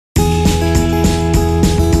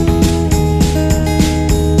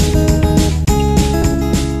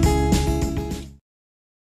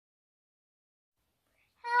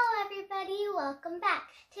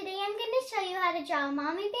to draw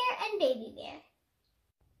Mommy Bear and Baby Bear.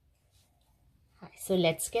 So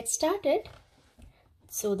let's get started.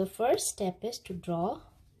 So the first step is to draw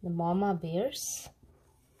the Mama Bear's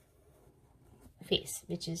face,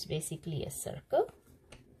 which is basically a circle.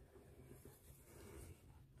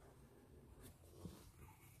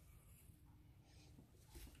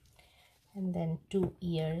 And then 2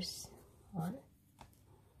 ears on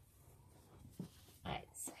either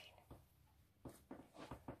side.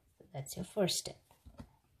 That's your first step.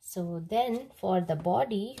 So then for the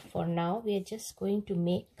body, for now we are just going to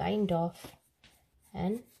make kind of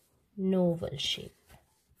an oval shape.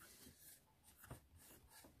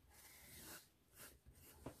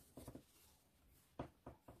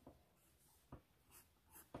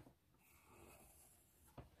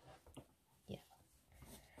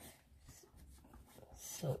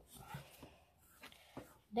 So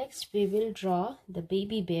next we will draw the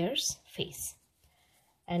baby bear's face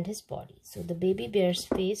and his body. So the baby bear's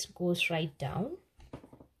face goes right down,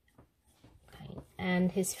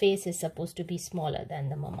 and his face is supposed to be smaller than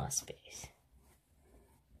the mama's face.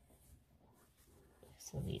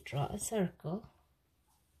 So we draw a circle,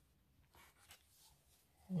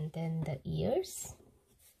 and then the ears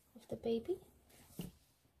of the baby,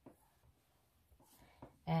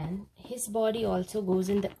 and his body also goes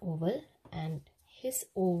in the oval, and his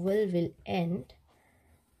oval will end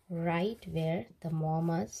right where the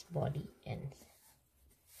mama's body ends.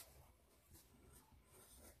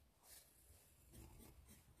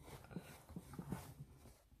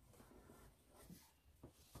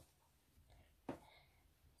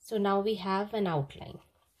 So now we have an outline.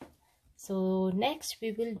 So next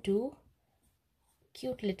we will do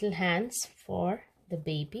cute little hands for the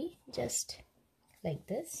baby, just like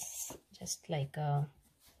this, just like a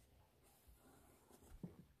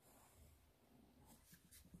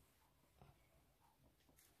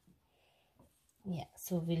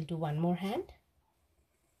so we'll do one more hand.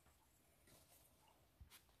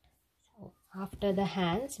 So after the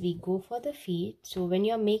hands we go for the feet. So when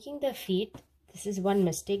you're making the feet, this is one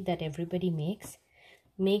mistake that everybody makes.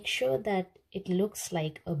 Make sure that it looks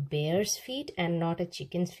like a bear's feet and not a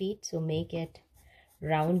chicken's feet. So make it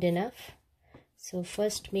round enough. So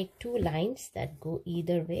first make 2 lines that go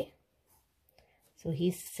either way. So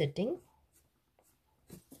he's sitting.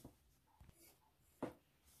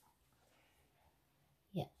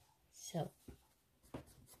 So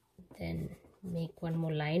then make one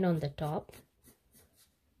more line on the top.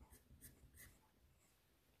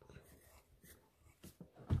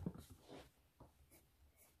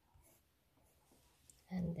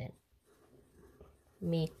 And then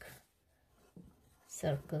make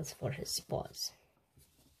circles for his paws.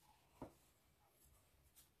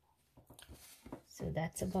 So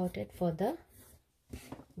that's about it for the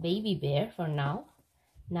baby bear for now.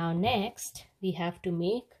 Now next we have to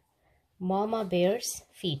make Mama Bear's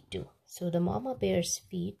feet too. So the Mama Bear's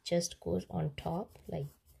feet just goes on top, like,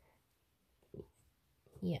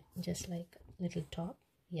 just like a little top,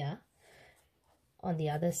 on the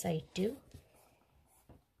other side too.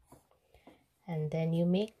 And then you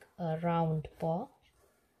make a round paw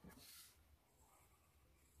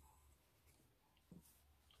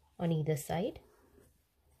on either side,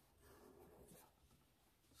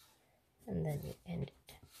 and then you end it.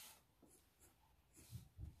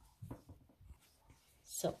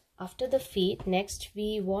 So after the feet, next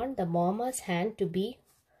we want the mama's hand to be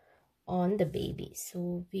on the baby.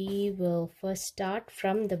 So we will first start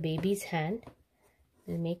from the baby's hand.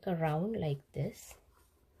 We'll make a round like this.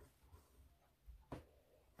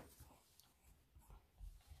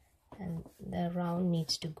 And the round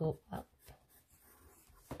needs to go up.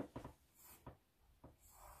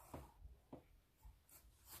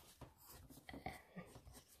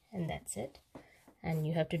 And that's it. And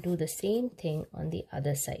you have to do the same thing on the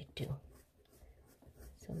other side too.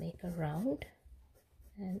 So make a round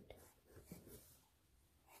and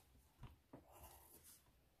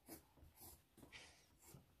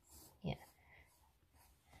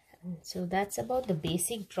and so that's about the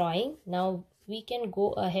basic drawing. Now we can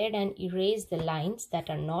go ahead and erase the lines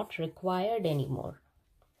that are not required anymore.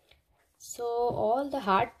 So all the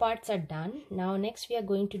hard parts are done. Now next we are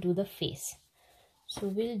going to do the face. So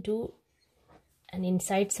we'll do an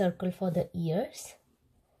inside circle for the ears.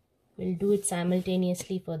 We'll do it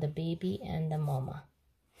simultaneously for the baby and the mama.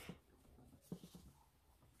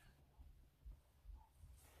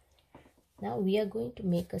 Now we are going to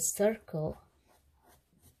make a circle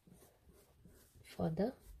for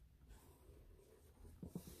the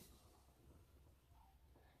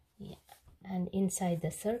and inside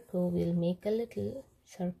the circle we'll make a little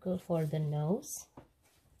circle for the nose,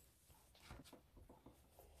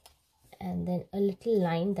 and then a little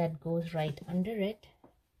line that goes right under it,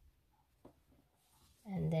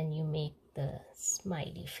 and then you make the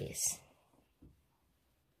smiley face.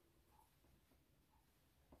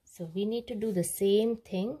 So we need to do the same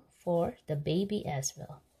thing for the baby as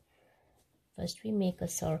well. First we make a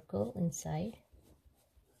circle inside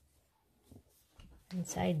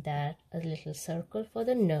that a little circle for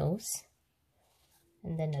the nose,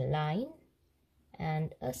 and then a line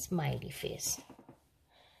and a smiley face.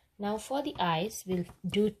 Now for the eyes, we'll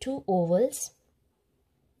do 2 ovals.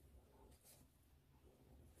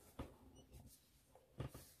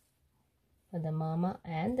 For the mama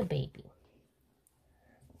and the baby.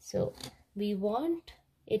 So we want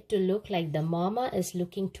it to look like the mama is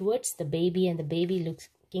looking towards the baby and the baby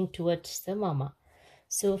looking towards the mama.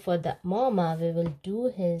 So for the mama, we will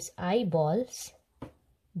do his eyeballs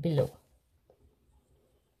below.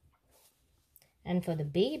 And for the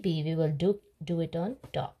baby, we will do it on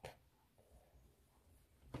top.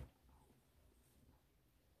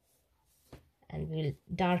 And we'll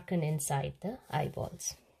darken inside the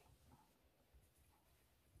eyeballs.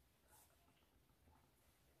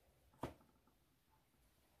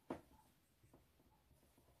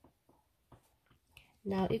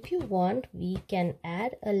 Now if you want, we can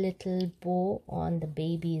add a little bow on the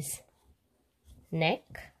baby's neck.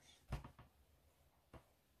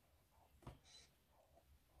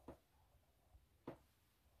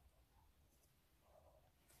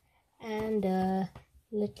 And a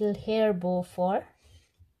little hair bow for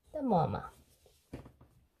the mama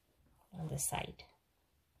on the side.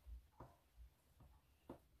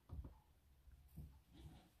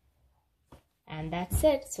 And that's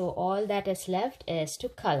it. So all that is left is to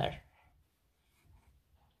color.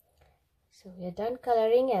 So we are done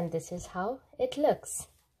coloring, and this is how it looks.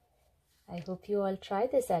 I hope you all try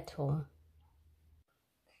this at home.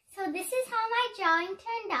 So this is how my drawing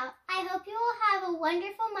turned out. I hope you will have a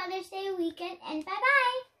wonderful Mother's Day weekend, and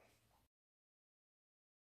bye-bye!